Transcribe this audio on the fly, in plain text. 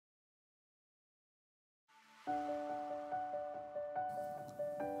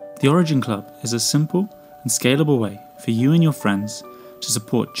The Origin Club is a simple and scalable way for you and your friends to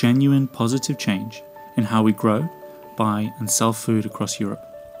support genuine positive change in how we grow, buy and sell food across Europe.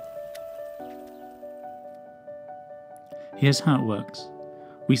 Here's how it works.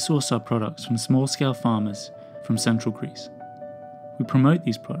 We source our products from small-scale farmers from central Greece. We promote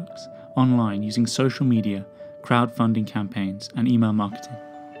these products online using social media, crowdfunding campaigns and email marketing.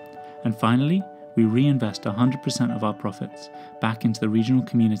 And finally, we reinvest 100% of our profits back into the regional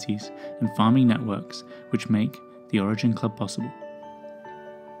communities and farming networks which make the Origin Club possible.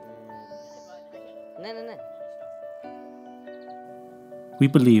 We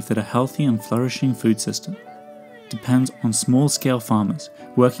believe that a healthy and flourishing food system depends on small-scale farmers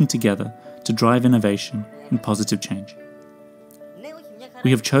working together to drive innovation and positive change.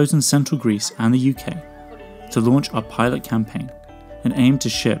 We have chosen Central Greece and the UK to launch our pilot campaign and aim to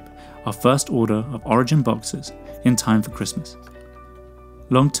ship our first order of Origin boxes in time for Christmas.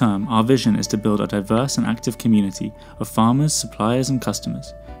 Long term, our vision is to build a diverse and active community of farmers, suppliers and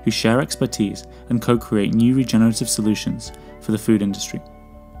customers who share expertise and co-create new regenerative solutions for the food industry.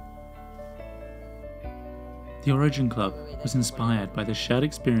 The Origin Club was inspired by the shared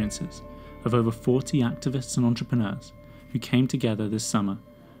experiences of over 40 activists and entrepreneurs who came together this summer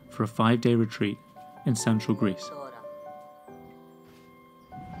for a 5-day retreat in central Greece.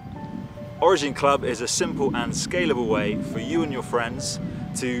 Origin Club is a simple and scalable way for you and your friends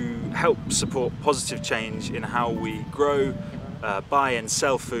to help support positive change in how we grow, buy and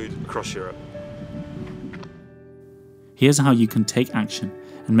sell food across Europe. Here's how you can take action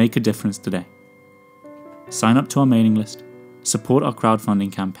and make a difference today. Sign up to our mailing list, support our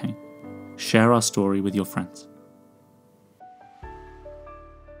crowdfunding campaign, share our story with your friends.